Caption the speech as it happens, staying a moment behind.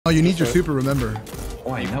you need your super, remember.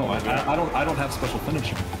 Oh, I know. I don't have special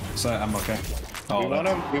finisher, so I'm okay. Oh,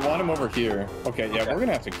 we want him over here. Okay, yeah, we're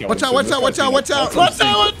gonna have to kill watch him. Out, watch out, watch out, watch out, watch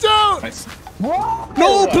out, watch out! Nice.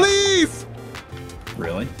 No, please!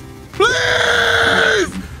 Really? Please!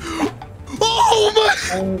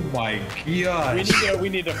 Oh my god! We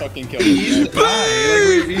need to fucking kill He's him.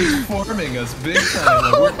 dying. Like, he's forming us big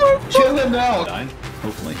time. Like, kill him now.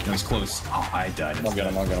 Hopefully, that was close. Oh, I died. I'll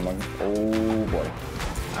get him. Oh boy.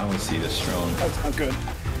 How is he this strong? That's not good.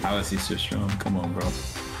 How is he so strong? Come on, bro.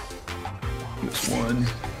 This one.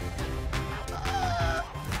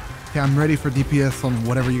 Yeah, I'm ready for DPS on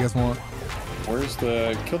whatever you guys want. Where's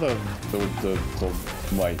the kill the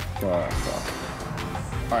light? Oh, fuck.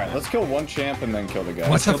 All right, let's kill one champ and then kill the guy.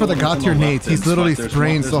 Watch out for the god tier nades. He's literally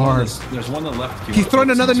spraying so hard. There's one on the left. He's throwing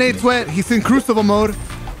another nade, Sweat. He's in crucible mode.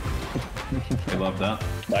 I love that.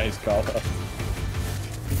 Nice call up.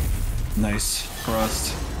 Nice.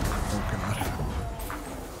 Frost. Oh god.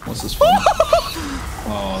 What's this one?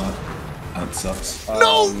 Oh, that sucks.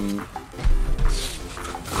 No!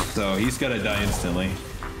 So he's gotta die instantly.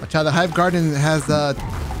 Watch out, the Hive Garden has What?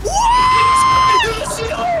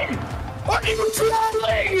 Are you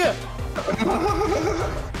traveling?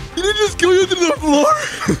 Did he just kill you to the floor?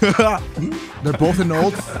 They're both in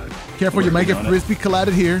ults. Careful, you might get frisbee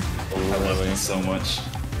collided here. I love it so much.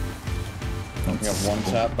 We got one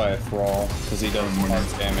tap by a thrall because he does more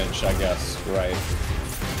damage, I guess. Right.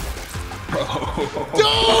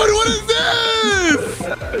 Dude, what is this?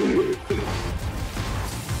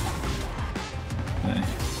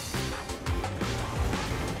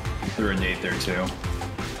 Threw a nade there too.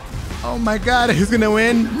 Oh my god, who's gonna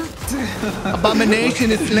win? Abomination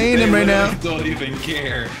is slaying him right now. Don't even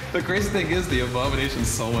care. The crazy thing is the Abomination's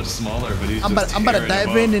so much smaller, but he's I'm about to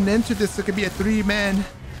dive in and enter this. It could be a 3-man. The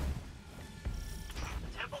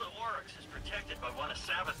Temple of Oryx is protected by one of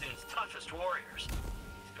Savathun's toughest warriors.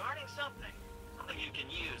 He's guarding something you can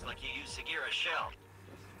use, like you use Sagira's shell.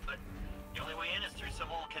 But the only way in is through some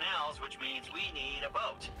old canals, which means we need a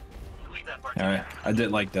boat. Leave that part. All right, I did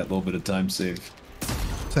like that little bit of time save.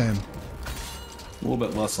 Same. A little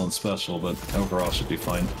bit less on special, but overall should be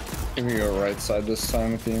fine. I'm gonna go right side this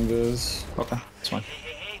time with the invis. Okay, that's fine.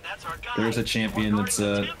 Hey, that's our guy. There's a champion that's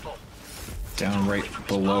down right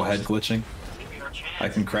below head glitching. I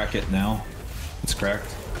can crack it now. It's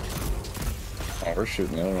cracked. Oh, we're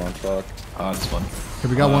shooting the other one. Fuck. Oh, it's fun. Okay,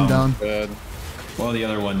 we got one down. Good. Well, the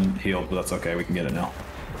other one healed, but that's okay. We can get it now.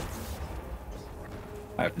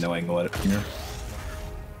 I have no angle at it from here.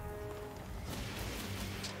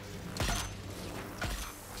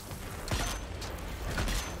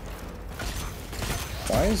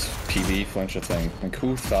 Why is PV flinch a thing? Like,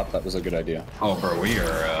 who thought that was a good idea? Oh, bro, we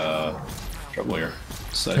are trouble here.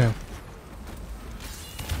 So, Okay.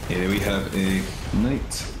 yeah, we have a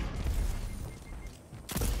knight.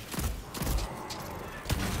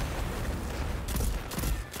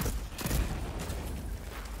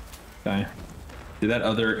 Okay. Did that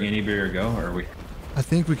other anti-barrier go, or are we? I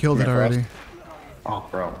think we killed it already. Oh,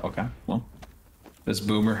 bro. Okay. Well, this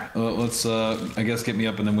boomer. Let's, I guess, get me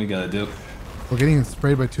up, and then we gotta do. We're getting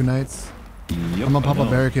sprayed by 2 knights. Yep, I'm gonna pop I a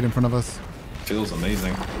know. barricade in front of us. Feels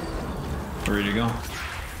amazing. Ready to go?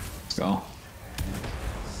 Let's go.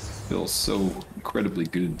 Feels so incredibly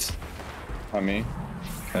good. On me?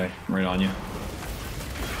 Okay, right on you.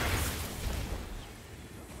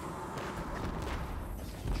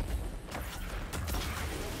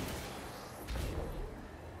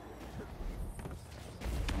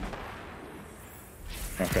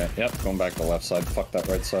 Okay, yep, going back to the left side. Fuck that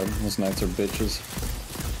right side. Those knights are bitches.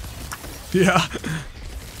 Yeah.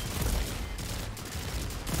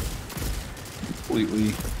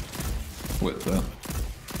 Completely with that.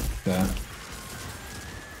 Yeah.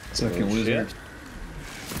 Second Oh, wizard. shit.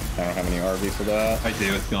 I don't have any RV for that. I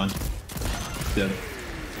do, it's gone. Dead.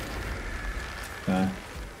 Okay.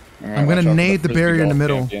 Alright, I'm gonna watch out for nade the frisbee barrier in the golf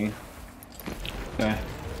middle. champion. Okay.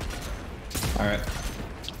 Alright.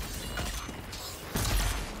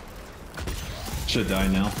 Should die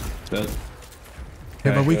now. Dead.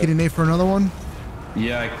 Okay, but we can nade for another one.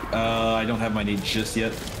 Yeah, I don't have my need just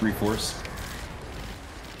yet. 3-4.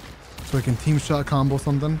 So we can team shot combo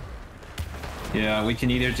something. Yeah, we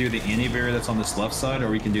can either do the anti-barrier that's on this left side, or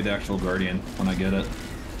we can do the actual guardian when I get it.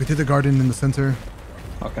 We did the garden in the center.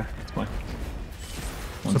 Okay, that's fine.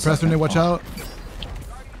 Suppressor nade, watch out.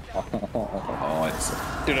 Oh, it's...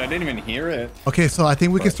 Dude, I didn't even hear it. Okay, so I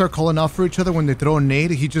think we can start calling out for each other when they throw a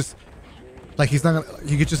nade. He just, like, he's not gonna,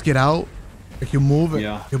 he could just get out. Like, you move it,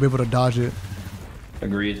 Yeah. he'll be able to dodge it.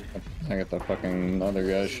 Agreed. I got that fucking other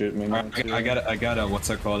guy shooting me. I got a, what's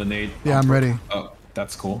that called, a nade? Yeah, I'm ready. Oh,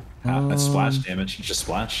 That's cool. That's splash damage. You just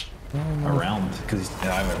splash around because I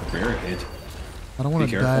have a barricade. I don't want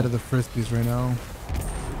to die to the frisbees right now.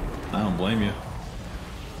 I don't blame you.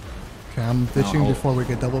 Okay, I'm fishing before we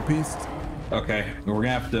get double pieced. Okay, we're gonna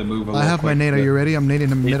have to move a little. I have my nade. Are you ready? I'm nading in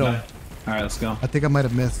the middle. All right, let's go. I think I might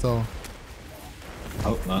have missed though.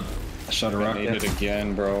 Oh, not. I shot a rocket. I made it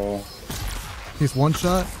again, bro. He's one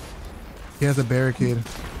shot. He has a barricade.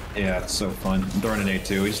 Yeah, it's so fun. I'm throwing an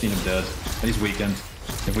A2. We just need him dead. He's weakened.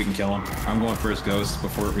 If we can kill him. I'm going for his ghost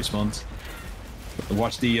before it respawns.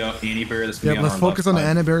 Watch the anti-barrier that's gonna be on let's focus on the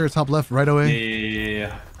anti-barrier top left right away.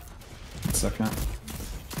 Yeah. 1 second.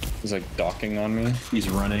 He's like docking on me. He's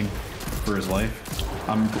running for his life.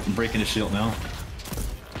 I'm breaking his shield now.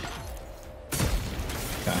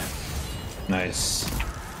 Okay. Nice.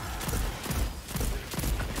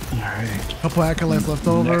 Alright. Couple acolytes left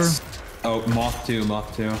over. Next. Oh, Moth 2,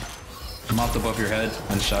 Moth 2. Moth above your head.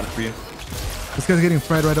 I just shot it for you. This guy's getting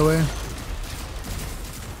fried right away.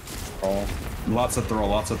 Oh. Lots of throw,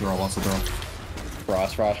 lots of throw, lots of throw.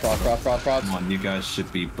 Frost. Come on, you guys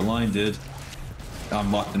should be blinded.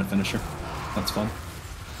 I'm locked in a finisher. That's fun.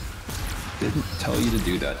 Didn't tell you to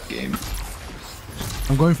do that, game.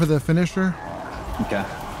 I'm going for the finisher. Okay.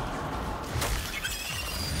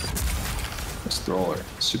 This thrower,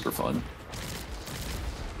 super fun.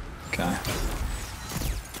 Okay.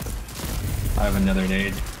 I have another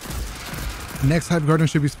nade. Next Hive Garden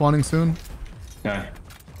should be spawning soon. Okay.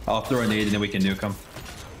 I'll throw a nade and then we can nuke them.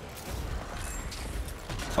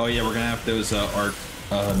 Oh yeah, we're gonna have those arc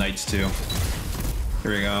knights too.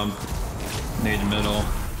 Here we go. Nade in the middle.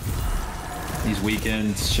 He's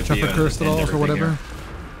weakened. Should Check be for curse at all or whatever.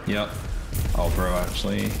 Yep. Oh bro,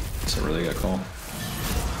 actually, it's a really good call.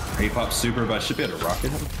 He pops super, but I should be able to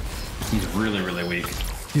rocket him. He's really, really weak.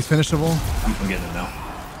 He's finishable. I'm getting him now.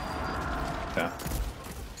 Okay.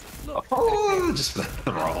 Oh, just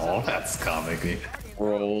the roll. That's comedy.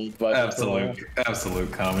 Rolled by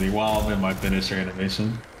Absolute comedy while I'm in my finisher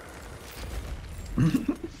animation.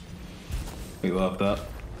 We love that.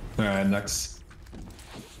 Alright, next.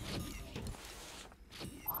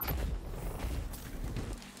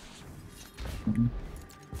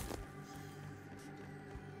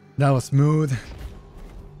 That was smooth.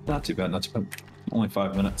 Not too bad, not too bad. Only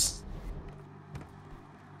 5 minutes.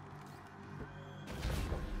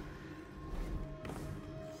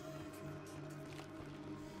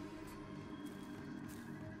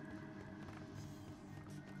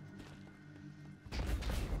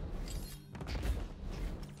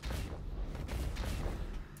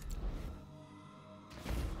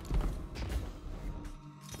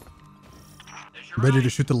 Ready to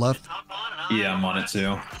shoot the left. Yeah, I'm on it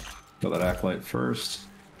too. Got that acolyte first.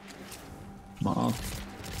 Moth.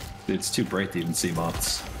 Dude, it's too bright to even see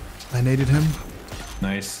moths. I naded him.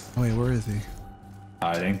 Nice. Oh wait, where is he?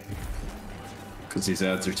 Hiding. Because these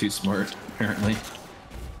ads are too smart, apparently.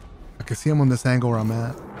 I can see him on this angle where I'm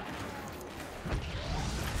at.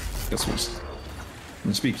 Guess we'll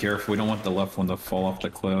just be careful. We don't want the left one to fall off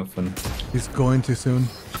the cliff. And He's going too soon.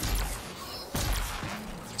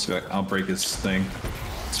 so I'll break his thing.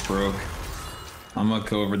 It's broke. I'm gonna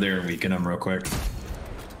go over there and weaken him real quick.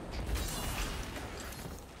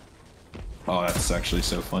 Oh, that's actually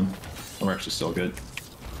so fun. We're actually so good.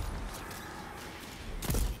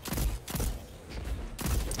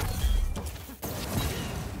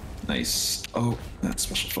 Nice. Oh, that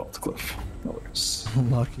special fell off the cliff. No worries.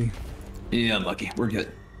 Unlucky. Yeah, unlucky. We're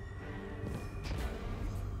good.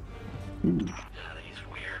 Ooh. These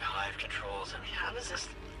weird hive controls. I mean, how does this...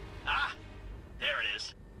 Ah! There it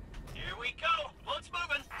is. Here we go. Boat's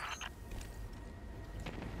moving.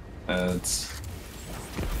 It's...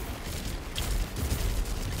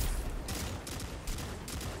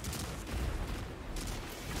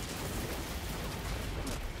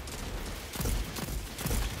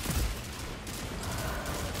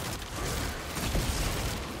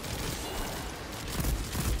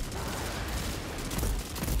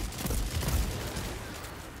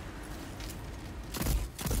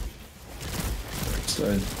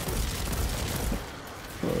 side.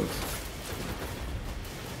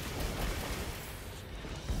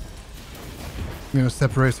 You know,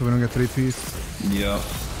 separate so we don't get 3-piece. Yeah.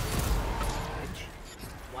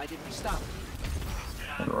 Why did we stop?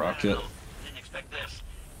 And a rocket. Didn't expect this.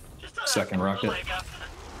 Just Second rocket. You can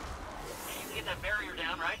get that barrier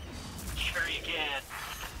down, right? Sure you can.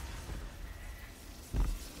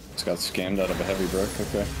 Just got scammed out of a heavy brick.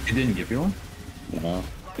 Okay. It didn't give you one? No.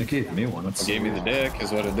 It gave me one. That's It gave me the dick,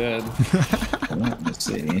 is what it did. Let's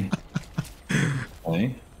see.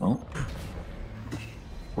 Okay. Well.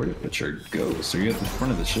 Where did Butcher go? So you're at the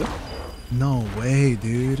front of the ship? No way,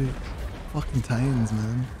 dude. fucking Titans,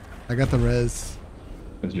 man. I got the res.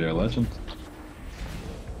 Because you're a legend.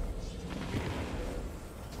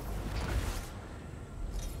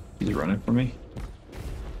 He's running for me.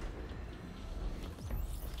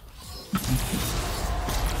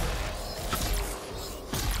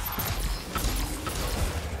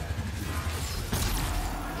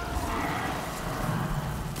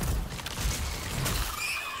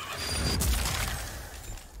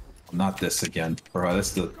 Not this again. Bro,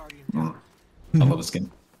 that's the... I love this game.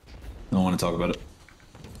 I don't want to talk about it.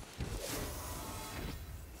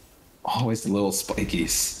 Always the little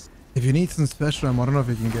spikies. If you need some special ammo, I don't know if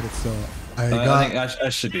you can get it, so I think I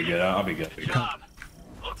should be good. I'll be good. Job.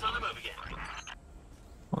 Boat's on the move again.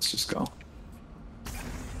 Let's just go.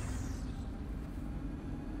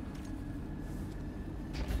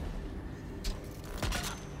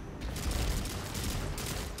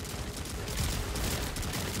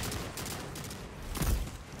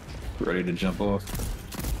 Ready to jump off.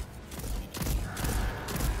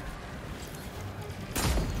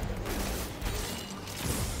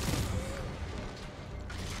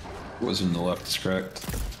 Was in the left is correct.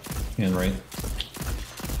 And right.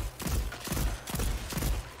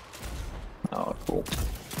 Oh, cool.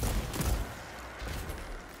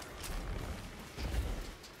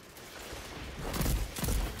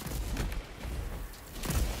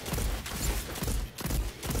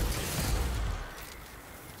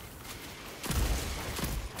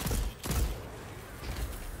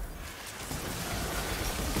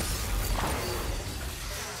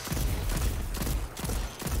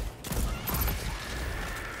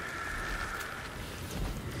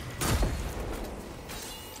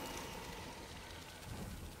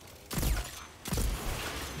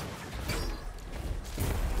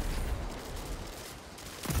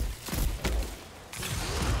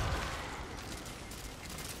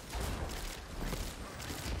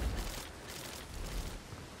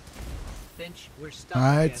 We're stuck.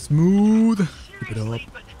 Alright, smooth. Keep it up. Seriously,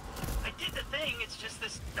 but I did the thing. It's just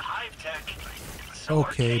this hive tech. It's so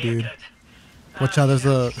Okay, archaic dude. that- Watch out, there's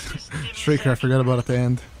a just give me streaker I sec. forgot about at the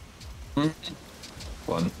end.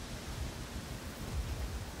 Fun.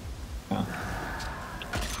 Yeah.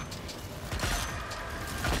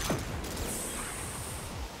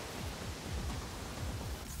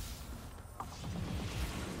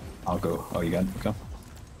 I'll go. Oh, you got it? Okay.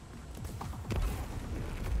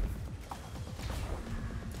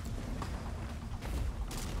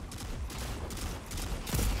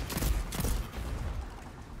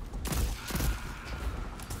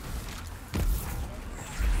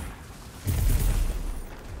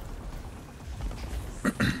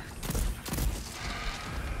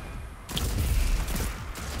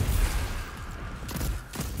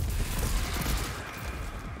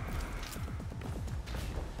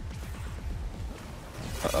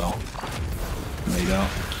 Uh-oh. Made out.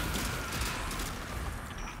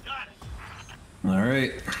 Got it.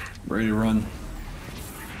 Alright. Ready to run.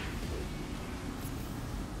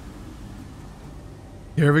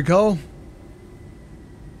 Here we go.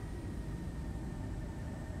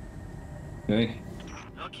 Okay.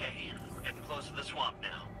 Okay, we're getting close to the swamp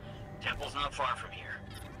now. Temple's not far from here.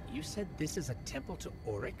 You said this is a temple to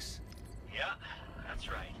Oryx? Yeah, that's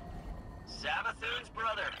right. Savathun's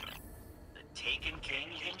brother. The Taken King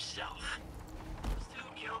himself. Those two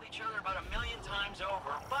killed each other about 1,000,000 times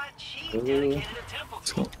over, but she dedicated a temple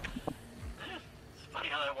to him. It's funny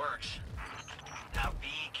how that works. Now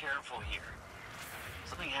be careful here.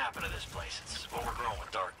 Something happened to this place. It's overgrown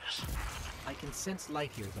with darkness. I can sense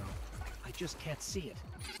light here, though. I just can't see it.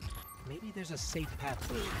 Maybe there's a safe path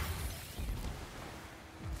through.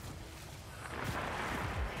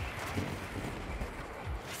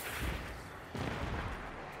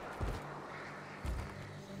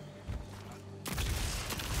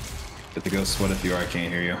 Get the ghost. What if you are? I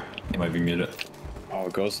can't hear you. You might be muted. Oh,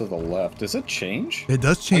 it goes to the left. Does it change? It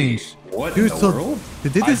does change. Wait, what Dude, in the so world?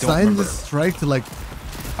 did they I don't design remember. this strike to like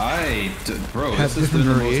Bro, Have this has been the different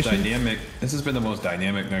most variations? dynamic. This has been the most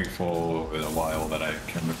dynamic Nightfall in a while that I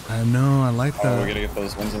can remember. I know, I like Oh, we that. gotta get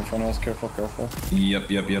those ones in front of us. Careful, careful.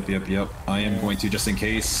 Yep. I am going to just in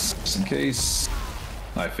case. Just in case.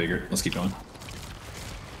 I figured. Let's keep going.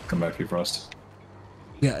 Come back to you, Frost.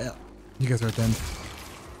 Yeah. You guys are at the end.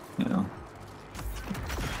 Yeah.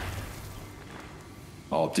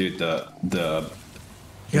 Oh, dude, the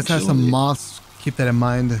You guys have some moss. Keep that in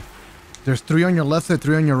mind. There's 3 on your left side,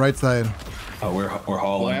 3 on your right side. Oh, we're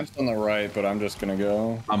hauling. Lamp's on the right, but I'm just gonna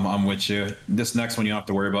go. I'm with you. This next one, you don't have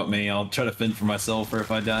to worry about me. I'll try to fend for myself, or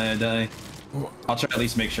if I die, I die. I'll try to at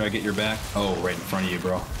least make sure I get your back. Oh, right in front of you,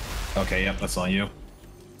 bro. Okay, yep, that's on you.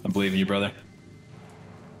 I believe in you, brother.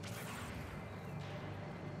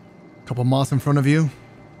 Couple moss in front of you.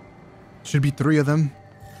 Should be 3 of them.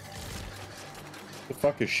 The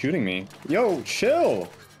fuck is shooting me? Yo, chill!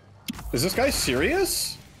 Is this guy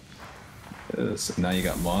serious? So now you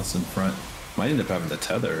got moss in front. Might end up having the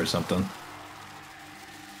tether or something.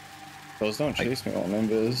 Those don't chase me on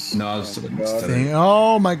invis. No, I was Oh, tether. Dang.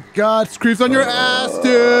 Oh my god, Screeps on your ass,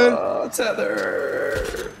 dude!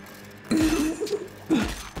 Tether!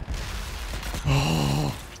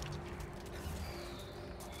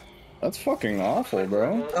 That's fucking awful,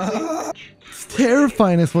 bro. It's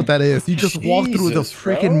terrifying is what that is. You just walk through the Jesus,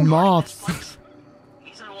 bro. freaking moths.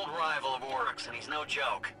 He's an old rival of Oryx, and he's no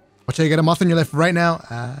joke. Watch out, you got a moth on your left right now.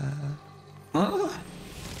 I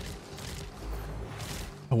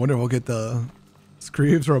wonder if we'll get the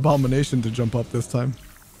Screeves or Abomination to jump up this time.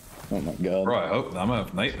 Oh my god. Bro, I hope I'm gonna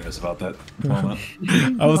have nightmares about that moment.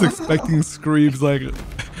 I was expecting Screeves like...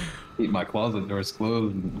 Keep my closet doors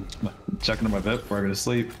closed and checking on my bed before I go to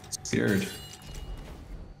sleep. Scared.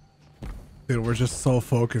 Dude, we're just so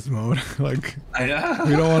focused mode. Like, Yeah.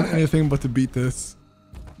 we don't want anything but to beat this.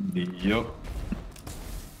 Yup.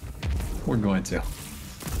 We're going to.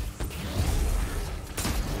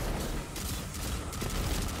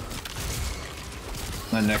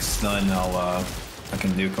 My next stun, I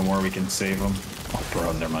can nuke him or we can save him. Oh,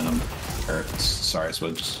 bro, never mind. Sorry, so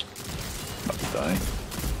just about to die.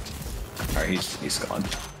 Alright, he's gone.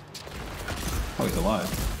 Oh, he's alive.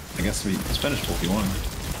 I guess it's finishable if you want.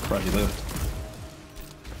 Glad he lived.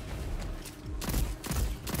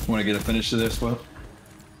 Want to get a finish to this, Will?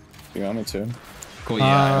 You want me to? Cool,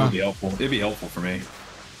 yeah, it would be helpful. It'd be helpful for me.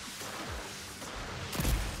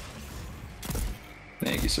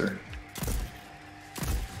 Thank you, sir.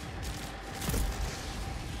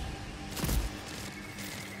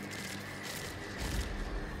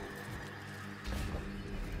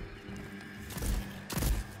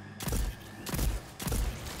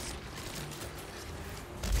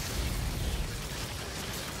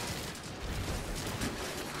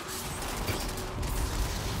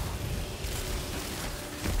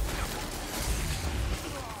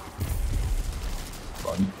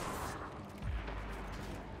 Fun.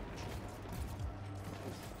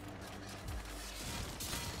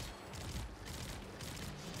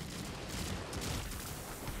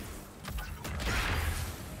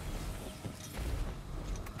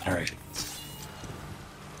 All right.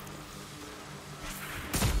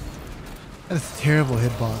 That is terrible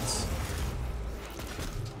hitbox.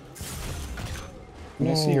 Can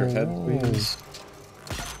I see your head, please?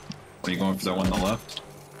 Are you going for that one on the left?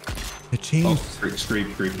 It Oh, changed. creep.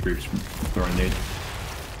 Throwing nade.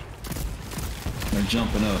 They're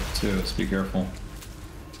jumping up too, so be careful.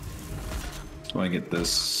 Do I get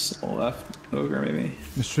this left ogre maybe?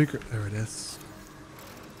 The streaker. There it is.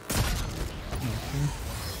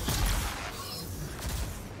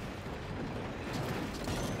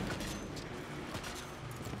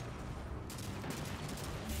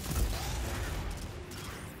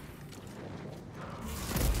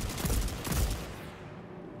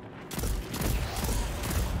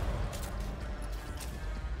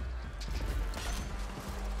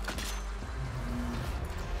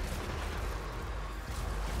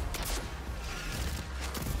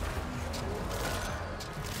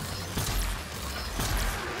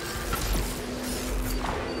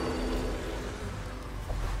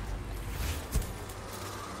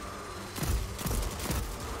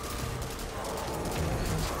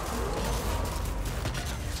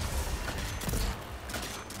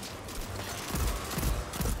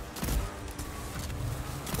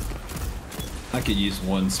 I could use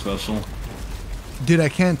one special. Dude, I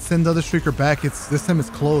can't send the other streaker back. This time it's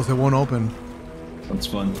closed. It won't open. That's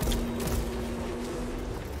fun.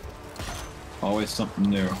 Always something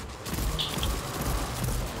new.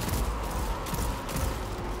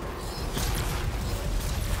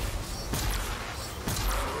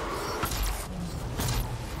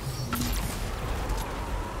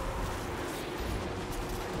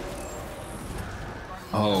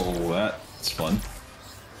 Oh, that's fun.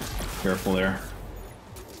 Careful there.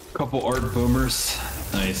 Couple art boomers.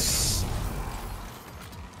 Nice.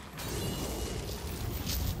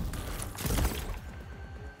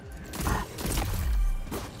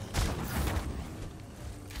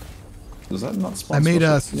 Does that not spawn? I made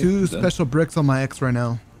special? 2 Dead? special bricks on my X right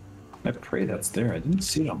now. I pray that's there. I didn't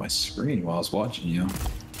see it on my screen while I was watching you.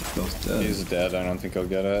 Feels dead. He's dead. I don't think he'll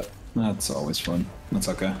get it. That's always fun. That's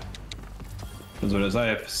okay. That's what it is. I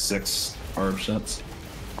have 6 orb shots.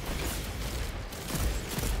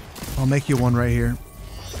 I'll make you one right here.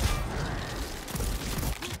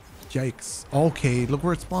 Yikes. Okay, look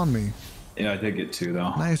where it spawned me. Yeah, I did get 2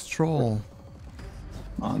 though. Nice troll.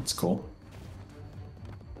 Oh, that's cool.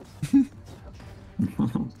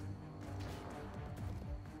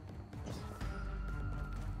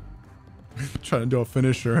 Trying to do a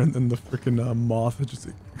finisher, and then the freaking moth it just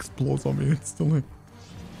explodes on me instantly.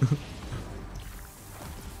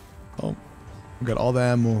 Oh, we got all the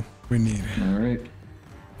ammo we need. All right.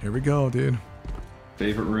 Here we go, dude.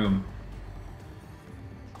 Favorite room.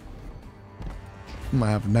 I might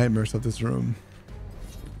have nightmares of this room.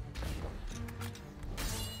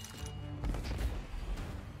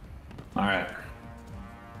 All right.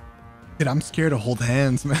 Dude, I'm scared to hold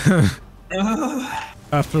hands, man.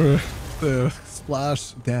 After the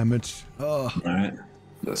splash damage. Oh. All right.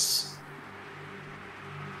 This.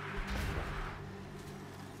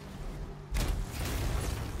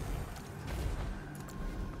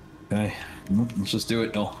 Okay. Let's just do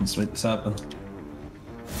it. No, let's make this happen.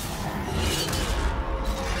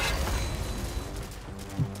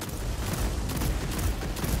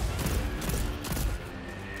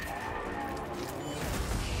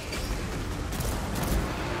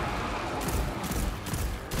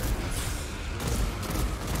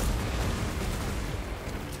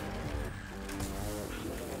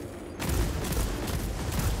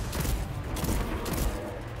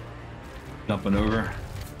 Jumping over.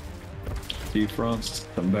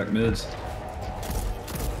 IFrost, coming back mids.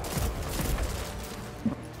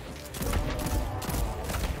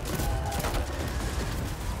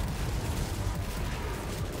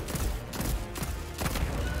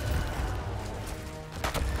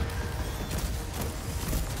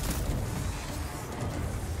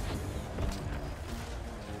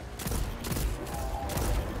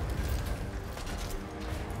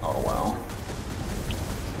 Oh wow.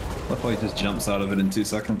 Look how he just jumps out of it in 2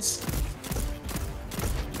 seconds.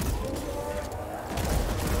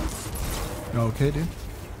 Okay, dude.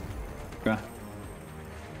 Okay.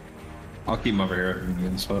 I'll keep him over here if we can get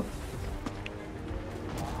in the spot.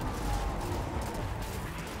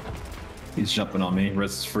 He's jumping on me.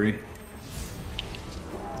 Res is free.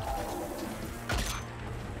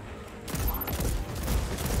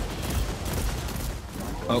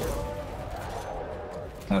 Oh.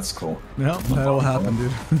 That's cool. Yeah, that'll happen,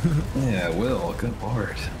 dude. Yeah, it will. Good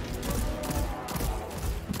lord.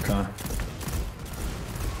 Okay.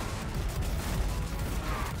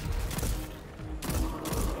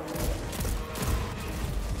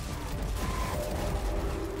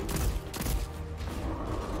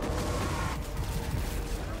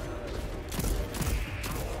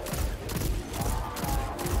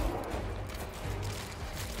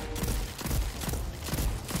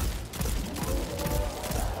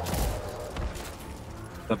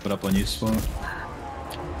 Step it up on you, Slow.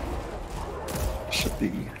 Should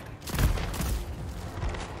be.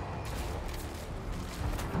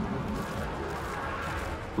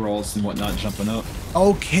 Rolls and whatnot jumping up.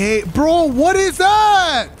 Okay, bro, what is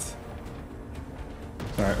that?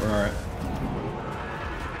 Alright, we're alright.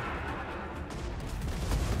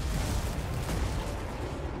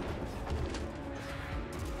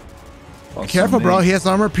 Careful, bro. He has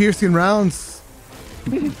armor-piercing rounds.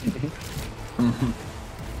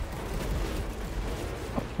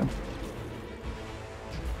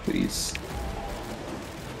 Please.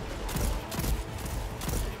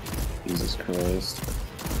 Jesus Christ.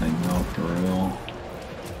 I know, for real.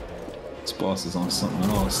 This boss is on something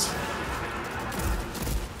else.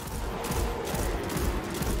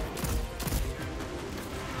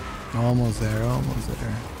 Almost there, almost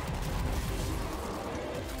there.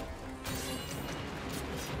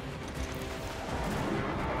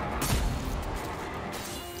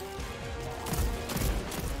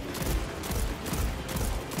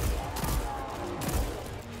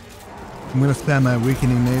 I'm gonna spam my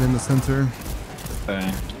weakening nade in the center.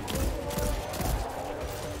 Okay.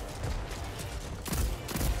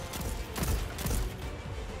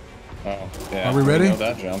 Oh, yeah. Are we ready? Know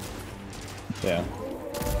that jump. Yeah.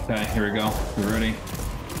 Okay, here we go. You ready?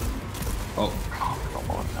 Oh, come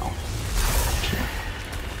on now.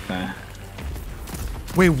 Okay.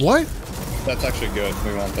 Wait, what? That's actually good.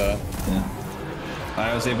 We want that. Yeah.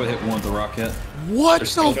 I was able to hit one with the rocket. What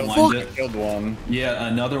There's the still fuck? blinded. Killed one. Yeah,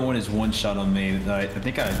 another one is one shot on me that I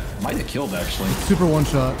think I might have killed actually. Super one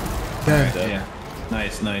shot. Okay. Yeah.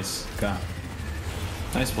 Nice, nice. Okay.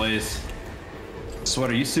 Nice plays.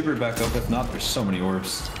 Sweater, you super back up. If not, there's so many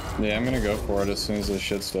orbs. Yeah, I'm gonna go for it as soon as this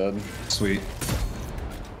shit's dead. Sweet.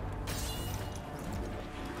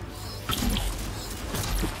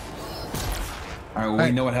 All right, well,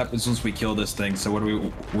 we know what happens once we kill this thing. So what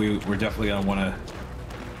do we're definitely gonna want to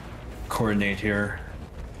coordinate here.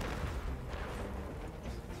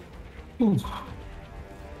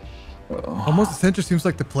 Almost the center seems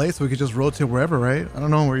like the place we could just rotate wherever, right? I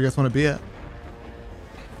don't know where you guys want to be at.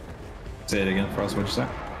 Say it again, Frost. What'd you say?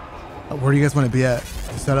 Where do you guys want to be at?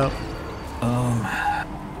 Set up. I'm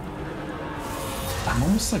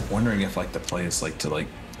almost like wondering if like the play is like to like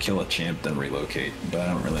kill a champ then relocate, but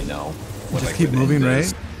I don't really know. Just keep moving, right?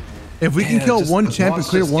 If we can kill one champ and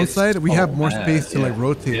clear one side, we have more space to like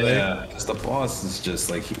rotate, right? Yeah, because the boss is just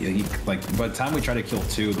like he like by the time we try to kill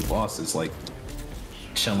 2, the boss is like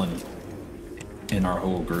chilling in our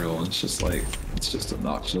whole grill. It's just like it's just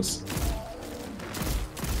obnoxious.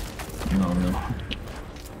 I don't know.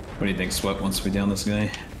 What do you think, Sweat? Once we down this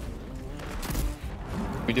guy?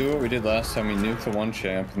 We do what we did last time. We nuke the one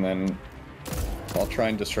champ, and then I'll try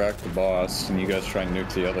and distract the boss, and you guys try and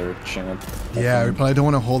nuke the other champ. Yeah, we probably don't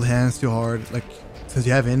want to hold hands too hard. Like, since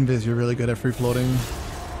you have invis, you're really good at free floating.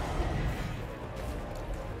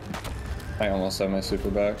 I almost have my super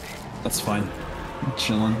back. That's fine. I'm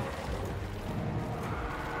chilling.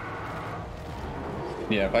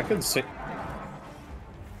 Yeah, if I could say...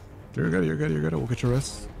 You're good, you're good, you're good. We'll get your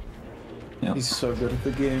rest. Yeah. He's so good at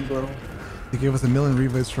the game, bro. He gave us 1,000,000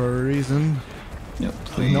 revives for a reason. Yep.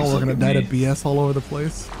 I know we're gonna die to BS all over the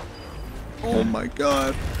place. Oh my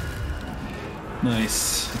god.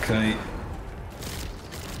 Nice. Okay.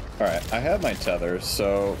 Alright, I have my tether,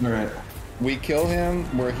 so... Alright. We kill him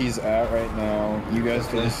where he's at right now. You guys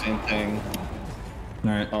do the same thing.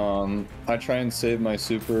 Alright. I try and save my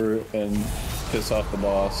super and piss off the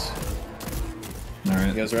boss. Alright.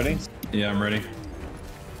 You guys ready? Yeah, I'm ready.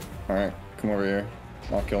 Alright, come over here.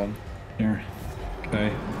 I'll kill him. Here.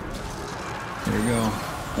 Okay. Here we go.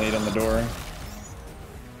 Nade on the door.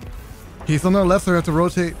 He's on our left, so we have to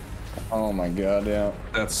rotate. Oh my god, yeah.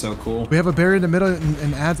 That's so cool. We have a barrier in the middle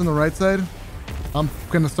and ads on the right side. I'm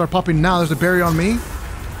gonna start popping now. There's a barrier on me.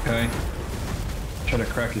 Okay. Try to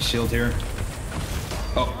crack his shield here.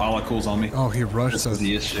 Oh, Allah cool's on me. Oh, he rushed This us. is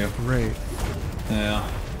the issue. Great. Yeah.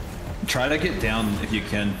 Try to get down if you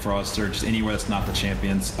can, Frost, or just anywhere that's not the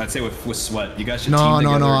champions. I'd say with Sweat, you guys should No, team no,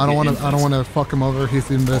 together. no. I don't get want to. I don't want to fuck him over. He's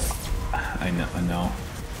invis. I know, I know.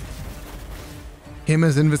 Him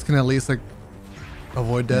as invis can at least like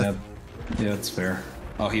avoid death. Yeah, that's fair.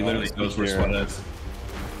 Oh, he literally knows where Sweat is.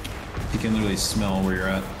 He can literally smell where you're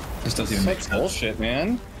at. This doesn't even make That's sense. bullshit,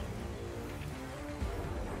 man.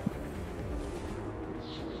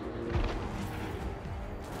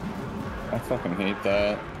 I fucking hate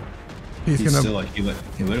that. He's He's gonna. still like he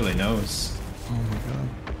literally knows. Oh my god.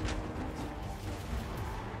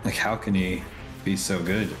 Like, how can he be so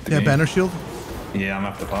good at the Yeah, game? banner shield. Yeah, I'm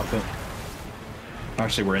gonna have to pop it.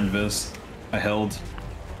 Actually, we're invis. I held.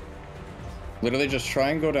 Literally just try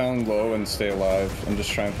and go down low and stay alive and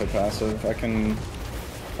just try and play passive.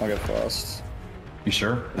 I'll get Frost. You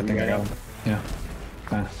sure? I think I got it. Yeah.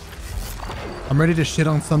 Okay. I'm ready to shit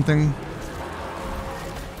on something.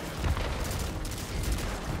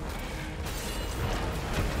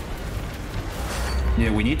 Yeah,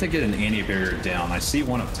 we need to get an anti-barrier down. I see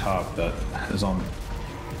one up top that is on.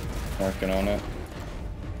 Working on it.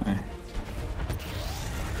 Okay.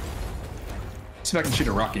 See if I can shoot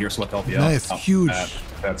a rocket here so I'll help you Nice, out. huge.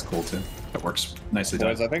 That's cool too. That works nicely done.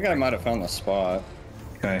 Boys, I think I might have found the spot.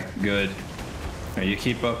 Okay, good. Right, you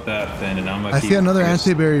keep up that then, and I'm gonna I keep see another this.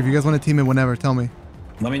 anti-barrier. If you guys want to team it whenever, tell me.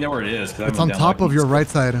 Let me know where it is. 'Cause I It's haven't on been top down of your right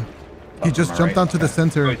side. He Up just on my jumped right, onto the okay.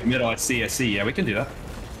 center. Wait, middle, I see. Yeah, we can do that.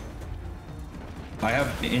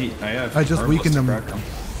 I just weakened them.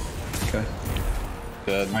 Okay.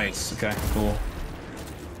 Good. Nice. Okay, cool.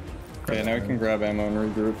 Okay, now we can grab ammo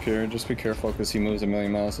and regroup here. Just be careful because he moves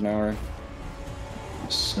 1,000,000 miles an hour.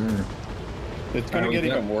 Sir. It's gonna Alright, get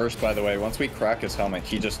we even worse, by the way. Once we crack his helmet,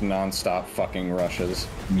 he just non-stop fucking rushes.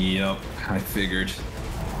 Yep, I figured.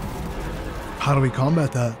 How do we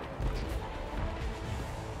combat that?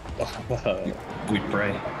 We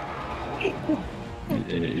pray.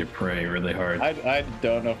 You pray really hard. I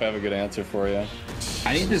don't know if I have a good answer for you.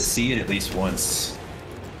 I need to see it at least once.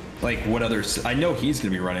 Like, what others? I know he's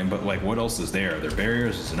gonna be running, but like, what else is there? Are there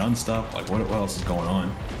barriers? Is it unstuck? Like, what else is going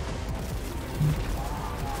on?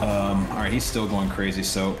 All right, he's still going crazy.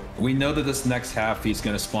 So we know that this next half he's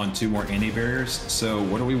gonna spawn 2 more anti-barriers. So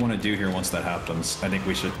what do we want to do here once that happens? I think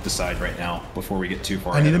we should decide right now before we get too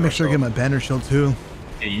far. I need ahead to of make sure I get ourselves. my banner shield too.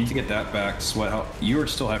 Yeah, you need to get that back. Sweat. You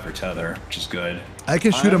still have your tether, which is good. I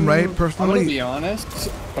can shoot him right I'm gonna personally. be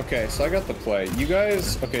honest. Okay, so I got the play. You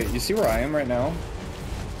guys, okay, you see where I am right now?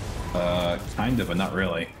 Kind of, but not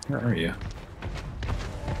really. Where are you?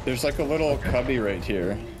 There's like a little cubby right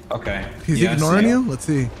here. Okay. He's Yeah, I ignoring see you? him. Let's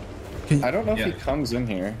see. I don't know if he Yeah. comes in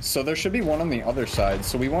here. So there should be one on the other side.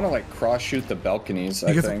 So we want to like cross shoot the balconies,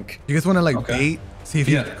 I think. You guys want to like Okay. bait? See if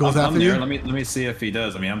he Yeah, goes I'm after there. you? Let me see if he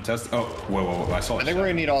does. I mean, I'm testing. Oh, whoa! I saw. I think we're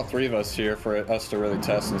gonna need all 3 of us here for us to really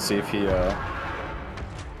test and see if he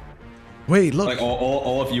Wait, look. Like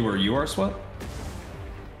all of you are Sweat?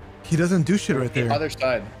 He doesn't do shit right there. Other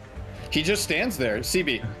side. He just stands there.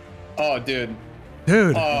 CB. Oh, dude.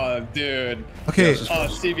 Dude. Oh, dude. Okay. Oh,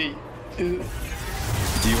 CB. Do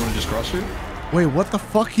you want to just cross shoot? Wait, what the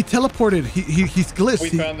fuck? He teleported. He's glitched. We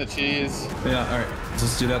found the cheese. Yeah, alright.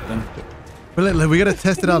 Let's do that then. But we gotta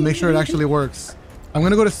test it out, make sure it actually works. I'm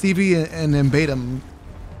gonna go to CB and then bait him.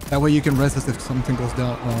 That way you can res us if something goes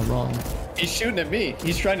down wrong. He's shooting at me.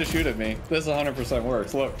 He's trying to shoot at me. This 100%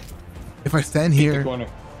 works. Look. If I stand here.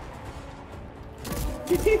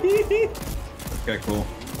 Okay, cool.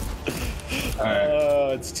 Alright.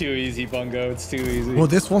 Oh, it's too easy, Bungo. It's too easy. Well,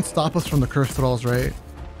 this won't stop us from the curse thralls, right?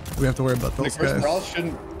 We have to worry about those the guys. Thralls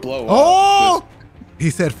shouldn't blow Oh! up. He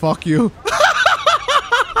said, "Fuck you."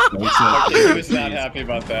 He was not happy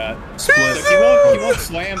about that. Split. He won't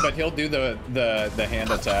slam, but he'll do the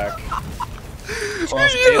hand attack.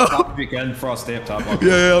 Frost, stay up top if you can. Frost, stay up top.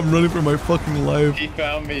 Yeah, I'm running for my fucking life. He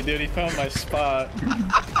found me, dude. He found my spot.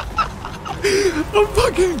 I'm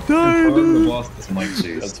fucking dying. The boss doesn't like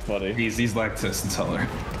cheese. That's funny. He's lactose intolerant.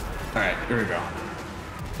 Alright, here we go.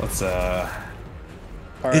 Let's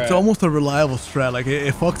It's almost a reliable strat. Like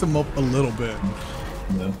it fucks him up a little bit.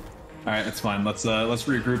 No. Alright, that's fine. Let's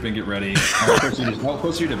regroup and get ready. How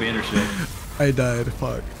close are you to Vandership? I died.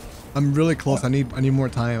 Fuck. I'm really close. I need more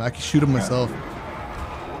time. I can shoot him myself.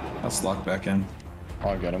 Let's lock back in.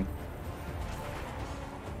 I'll get him.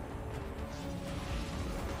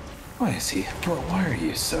 Why is he? Bro, why are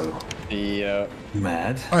you so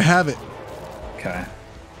mad? I have it. Okay.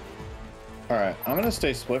 Alright, I'm gonna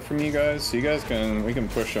stay split from you guys, so you guys we can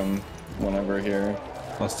push them whenever here.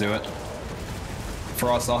 Let's do it.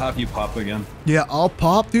 Frost, I'll have you pop again. Yeah, I'll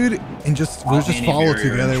pop, dude, and we'll just follow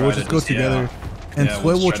together. We'll just go together. And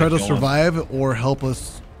Sweat will try to survive or help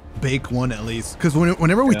us bake one at least. Because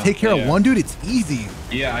whenever we take care of one, dude, it's easy.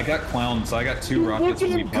 Yeah, I got clown, so I got 2 rockets.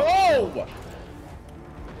 Look at him go!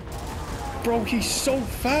 Bro, he's so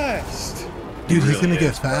fast. Dude, he's gonna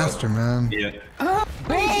get faster, man. Yeah.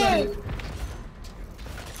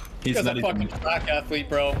 He's He's not a fucking track athlete,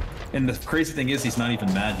 bro. And the crazy thing is, he's not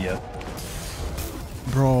even mad yet.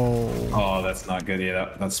 Bro. Oh, that's not good. Yeah,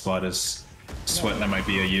 that spot is Sweat. That might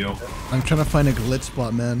be a U. I'm trying to find a glitch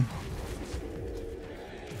spot, man.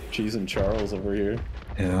 Cheese and Charles over here.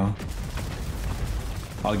 Yeah.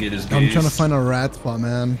 I'll get his I'm trying to find a rat spot,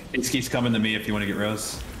 man. He's coming to me if you want to get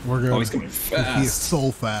Rose. We're good. Oh, he's coming fast. He's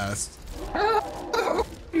so fast.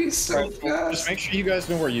 He's so fast. Just make sure you guys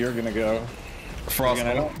know where you're gonna go. Frost.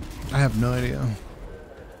 I have no idea.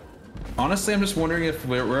 Honestly, I'm just wondering if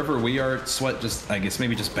wherever we are, Sweat just, I guess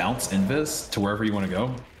maybe just bounce Invis to wherever you want to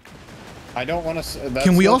go. I don't want to.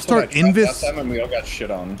 Can we all start Invis? Last time and we all got shit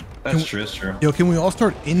on. That's true. That's true. Yo, can we all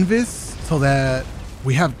start Invis so that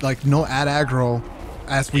we have like no ad aggro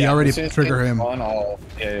as we already trigger him?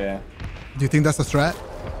 Yeah. Do you think that's a strat?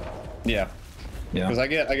 Yeah. Yeah. Because I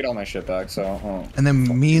get all my shit back, so. And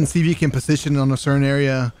then me and CV can position on a certain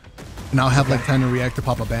area, and I'll have like time to react to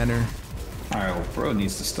pop a banner. Alright, well, bro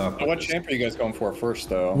needs to stop. So what champ are you guys going for first,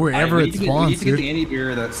 though? Wherever it spawns, we need to get the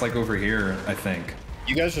anti-beer that's like over here, I think.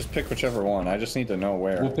 You guys just pick whichever one. I just need to know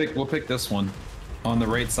where. We'll pick this one. On the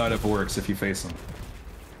right side of Oryx if you face him.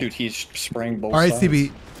 Dude, he's spraying both All right, sides.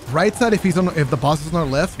 CB. Right side if the boss is on our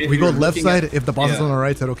left. We go left side if the boss is on our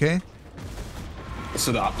right side, okay?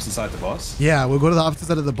 So the opposite side of the boss? Yeah, we'll go to the opposite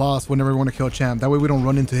side of the boss whenever we want to kill champ. That way we don't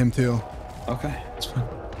run into him too. Okay, that's fine.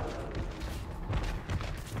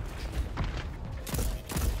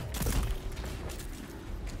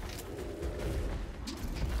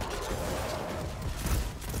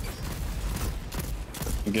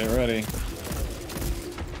 Get ready.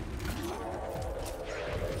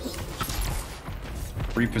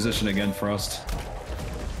 Reposition again, Frost.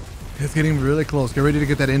 It's getting really close. Get ready to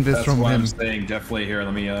get that invis That's from why him. I'm staying definitely here.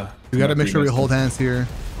 Let me We gotta make sure we hold hands here.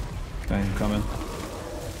 Okay, I'm coming.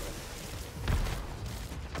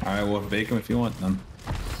 Alright, we'll bake him if you want then.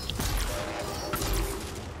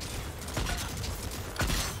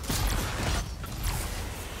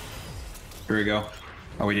 Here we go.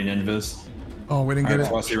 Oh, we didn't invis. Oh, we didn't get it.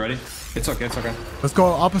 Frost, you ready? It's okay, it's okay. Let's go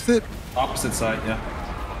opposite. Opposite side, yeah.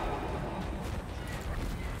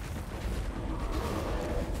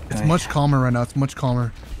 It's much calmer right now. It's much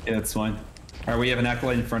calmer. Yeah, it's fine. Alright, we have an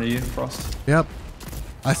acolyte in front of you, Frost. Yep.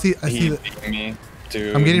 I see He that. beat me,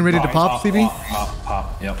 dude. I'm getting ready to pop, CB.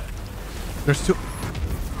 Pop, yep. There's two.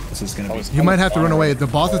 This is gonna be... You might have to run away. The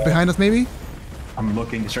boss is behind us, maybe? I'm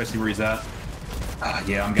looking to try to see where he's at.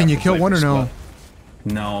 Yeah, I'm Can you kill one or no?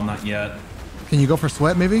 No, not yet. Can you go for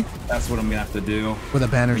sweat, maybe? That's what I'm gonna have to do. With a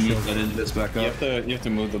banner We need shield. to get into this back up. You have to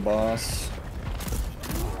move the boss.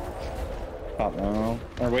 pop now.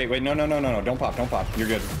 Or wait, no. Don't pop. You're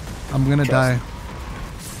good. I'm gonna die.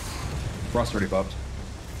 Frost already popped.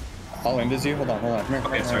 I'll invis you. Hold on. Come here.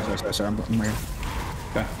 Okay, sorry. I'm right here.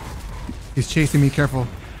 Okay. He's chasing me. Careful.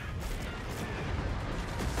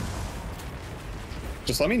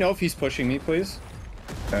 Just let me know if he's pushing me, please.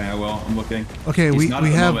 Okay, I will. I'm looking. Okay, he's we not at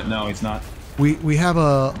the have. moment. No, he's not. We have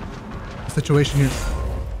a situation here,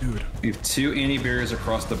 dude. We have 2 anti-barriers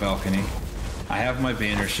across the balcony. I have my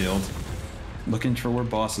banner shield. Looking for where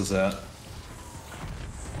boss is at.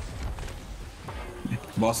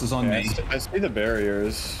 Boss is on me. I see the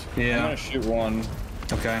barriers. Yeah. I'm gonna shoot one.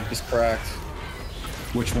 Okay. He's cracked.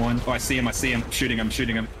 Which one? Oh, I see him. Shooting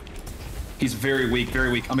him. He's very weak.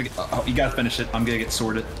 I'm gonna get, you gotta finish it. I'm gonna get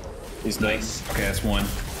sorted. He's nice. Okay, that's one.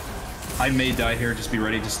 I may die here. Just be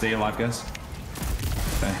ready. Just stay alive, guys.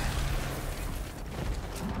 Okay.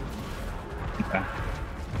 Okay.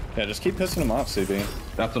 Yeah, just keep pissing him off, CB.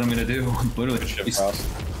 That's what I'm gonna do. Literally.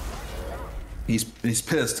 He's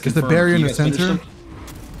pissed. Is the barrier in the center?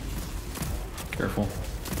 Careful.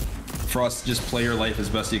 Frost, just play your life as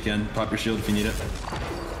best you can. Pop your shield if you need it.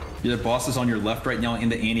 The boss is on your left right now,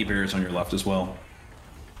 and the anti-barrier is on your left as well.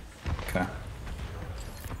 Okay.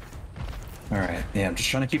 Alright, yeah, I'm just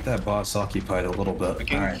trying to keep that boss occupied a little bit.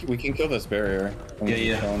 We can kill this barrier.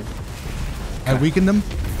 Yeah. I weakened him.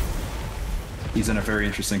 He's in a very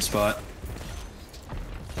interesting spot.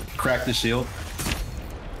 Crack the shield.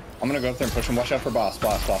 I'm gonna go up there and push him. Watch out for boss.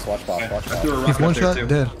 Watch boss. He's one shot,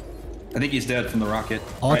 dead. I think he's dead from the rocket.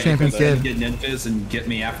 All champions dead. Get an invis and get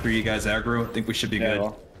me after you guys aggro. I think we should be good.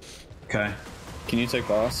 Well. Okay. Can you take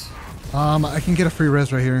boss? I can get a free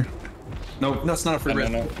res right here. No, that's not a free res.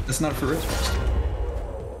 No. That's not a free res.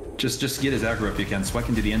 Just get his aggro if you can, so I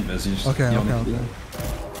can do the invis. You just, okay.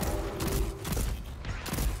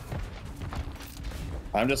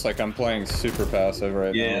 I'm just like, I'm playing super passive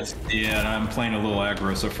right now. Yeah, and I'm playing a little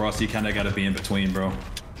aggro, so Frosty kind of got to be in between, bro.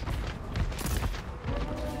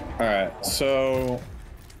 Alright, so...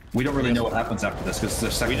 We don't really know what happens after this, because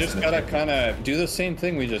the second... We just gotta kind of do the same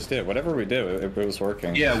thing we just did. Whatever we did, it was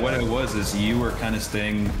working. Yeah, what it was is you were kind of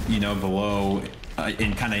staying, below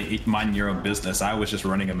and kind of minding your own business. I was just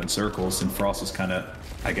running them in circles, and Frost was kind of,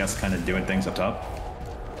 I guess, kind of doing things up top.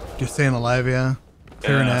 Just staying alive, yeah.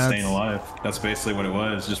 Staying alive. That's basically what it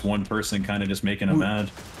was. Just one person kind of just making them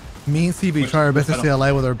mad. Me and CB try our best to stay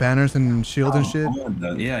alive with our banners and shields and shit.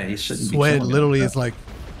 Yeah, he shouldn't be. Sweat literally is like,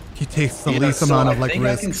 he takes the least amount of like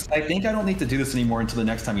risk. I think I don't need to do this anymore until the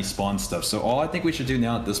next time he spawns stuff. So all I think we should do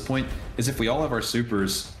now at this point is if we all have our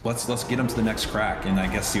supers, let's get him to the next crack and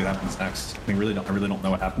I guess see what happens next. I really don't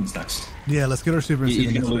know what happens next. Yeah, let's get our super.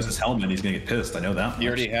 He's gonna lose his helmet. He's gonna get pissed. I know that.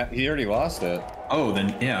 He already lost it. Oh,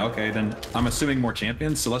 then yeah, okay. Then I'm assuming more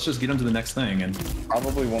champions. So let's just get him to the next thing and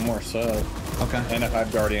probably one more set. Okay. And a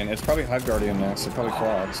Hive Guardian. It's probably Hive Guardian next. It probably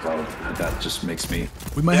Frog. So that just makes me.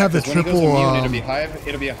 We might have the triple. Immune,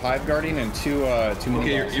 it'll be a Hive Guardian and two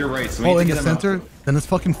Okay, you're right. So in the center. Then let's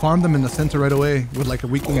fucking farm them in the center right away with like a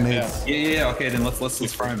weakling mace. Yeah. Okay, then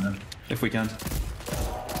let's farm them if we can.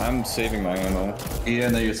 I'm saving my ammo. Yeah,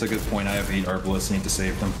 no, it's a good point. I have 8 arbalists. Need to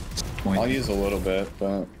save them. I'll use a little bit,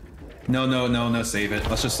 but no, save it.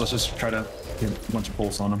 Let's just try to get a bunch of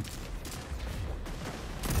pulse on them.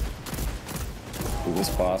 Dude, this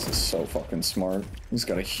boss is so fucking smart. He's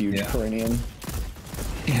got a huge cranium.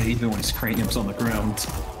 Yeah, even when his cranium's on the ground.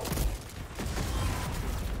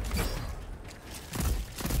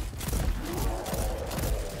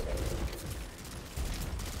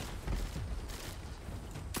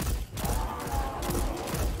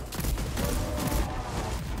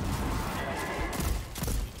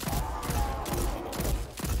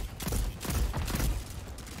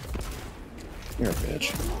 You're a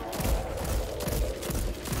bitch.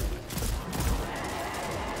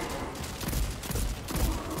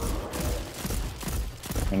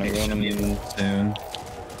 And I'm going soon.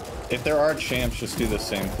 If there are champs, just do the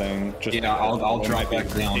same thing. Just I'll drop back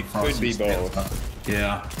down. It could be both.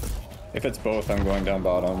 Yeah. If it's both, I'm going down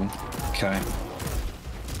bottom. Okay.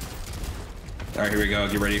 All right, here we go.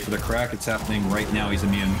 Get ready for the crack. It's happening right now. He's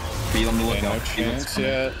immune. Be on the lookout. No chance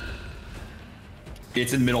yet.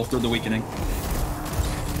 It's in middle. Throw the weakening.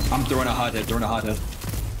 I'm throwing a hot hit.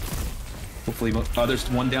 Hopefully, there's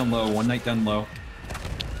one down low. One knight down low.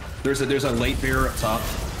 There's a light bearer up top.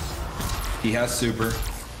 He has super.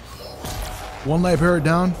 One light bearer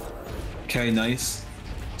down. Okay, nice.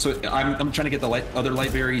 So I'm trying to get the other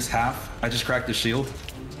light bearer. He's half. I just cracked his shield.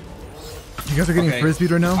 You guys are getting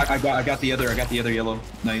frisbeed right now. I got the other yellow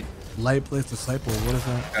knight. Light Blaze Disciple. What is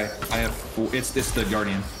that? Okay, I have. It's the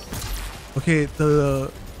Guardian. Okay,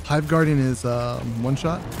 the Hive Guardian is one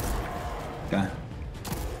shot. Okay.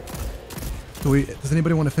 Does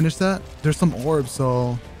anybody want to finish that? There's some orbs,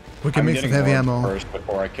 so we can make some heavy ammo. First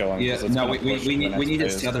before I kill him. Yeah, no, we need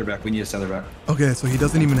his tether back. We need his tether back. Okay, so he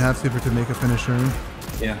doesn't even have saber to make a finisher.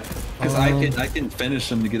 Yeah, because I can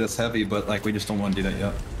finish him to get us heavy, but like we just don't want to do that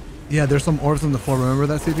yet. Yeah, there's some orbs on the floor. Remember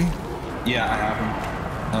that, CB? Yeah, I have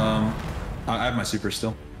them. I have my super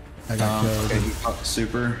still. I got killed. Okay, he popped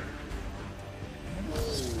super.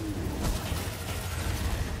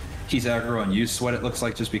 He's aggro on you, Sweat. It looks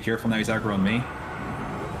like. Just be careful now. He's aggro on me.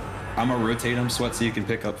 I'm gonna rotate him, Sweat, so you can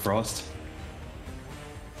pick up Frost.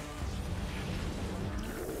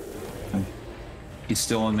 Okay. He's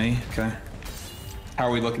still on me. Okay. How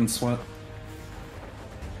are we looking, Sweat?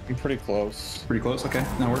 I'm pretty close. Pretty close. Okay.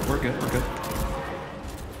 No, we're good. We're good.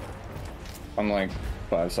 I'm like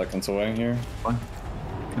 5 seconds away here. Fine.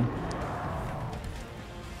 Okay.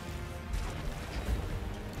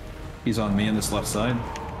 He's on me on this left side.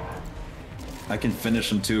 I can finish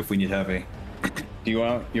him too if we need heavy. Do you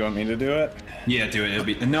want me to do it? Yeah, do it. It'll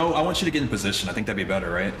be no. I want you to get in position. I think that'd be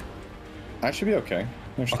better, right? I should be okay.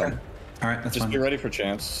 There's Okay. time. All right, that's Just fine. be ready for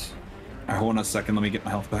chance. All right, hold on a second. Let me get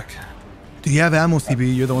my health back. Do you have ammo,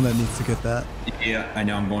 CB? You're the one that needs to get that. Yeah, I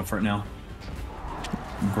know. I'm going for it now.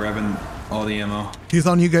 I'm grabbing all the ammo. He's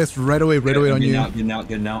on you guys right away on you.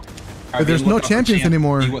 Getting out. But there's no champions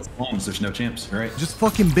anymore. What's bombs? There's no champs, right? Just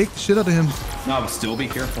fucking bake the shit out of him. No, but still be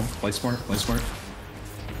careful. Play smart. Play smart.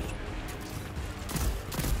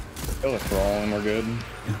 Kill a thrall and we're good.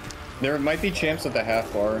 There might be champs at the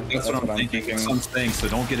half bar. That's what I'm thinking. That's what I'm saying. So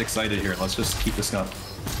don't get excited here. Let's just keep this up.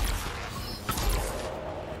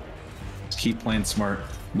 Just keep playing smart.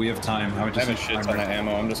 We have time. I have a shit ton of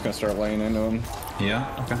ammo. I'm just gonna start laying into him. Yeah.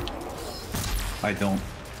 Okay. I don't.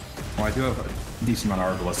 Well, I do have a decent amount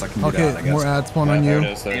of Arbalest. I can do that, I guess. More ad spawn on you.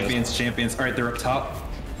 Champions. All right, they're up top.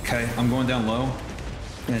 Okay, I'm going down low.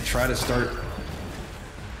 I'm gonna try to start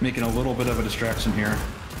making a little bit of a distraction here.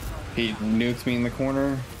 He nukes me in the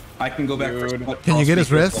corner. I can go back. Can you get his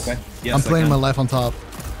wrist? Okay. Yes, I'm playing my life on top.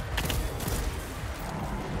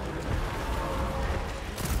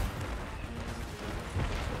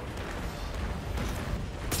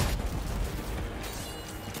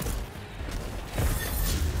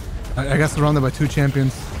 I got surrounded by 2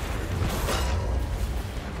 champions.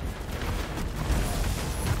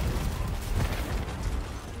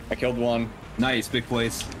 I killed one. Nice, big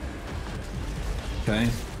place. Okay.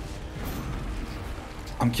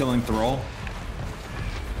 I'm killing Thrall.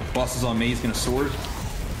 Boss is on me, he's gonna sword.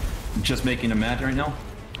 I'm just making him mad right now.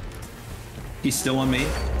 He's still on me.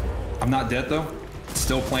 I'm not dead though.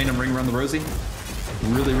 Still playing him ring around the rosy.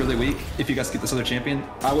 Really, really weak. If you guys get this other champion,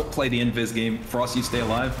 I would play the invis game. Frost, you stay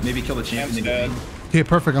alive. Maybe kill the champion. Okay,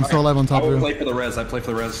 perfect. I'm still alive on top of you. I would play for the res. I play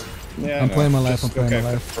for the res. Yeah, I'm playing my life. I'm playing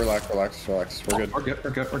my life. Relax. We're good.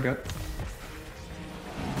 We're good.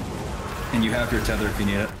 And you have your tether if you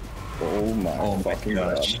need it. Oh my fucking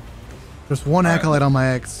gosh. There's one acolyte on my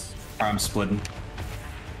X. I'm splitting.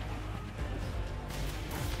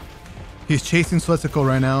 He's chasing Swetsico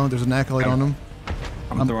right now. There's an acolyte on him.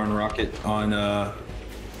 I'm throwing a rocket on,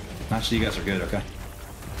 actually you guys are good, okay.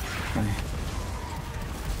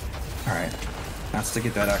 Alright. That's to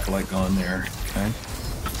get that acolyte going there, okay.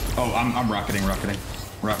 Oh, I'm rocketing.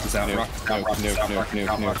 Rockets out, rockets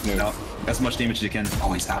out. As much damage as you can.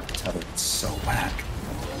 Oh, he's out. It's so whack.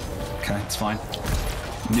 Okay, it's fine.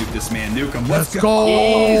 Nuke this man, nuke him. Let's go!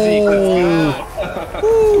 Easy.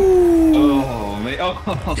 Oh, man.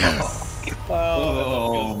 Oh. Yes.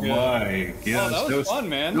 Oh my gosh. Oh, that was fun,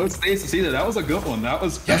 man. No stasis either. That was a good one.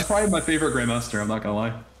 That's probably my favorite Grandmaster, I'm not gonna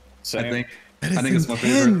lie. Same. I think it's my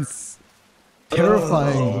favorite.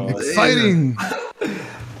 Terrifying. Exciting.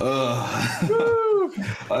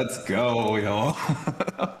 Let's go, y'all.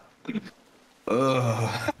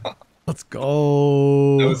 Let's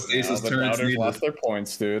go. Those stasis the turns Doubters lost their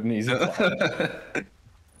points, dude. And easy.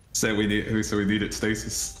 So we need it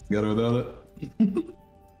stasis. Got it without it.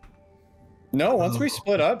 No, once we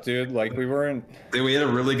split up, dude, like we weren't. We had a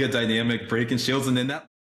really good dynamic breaking shields, and then that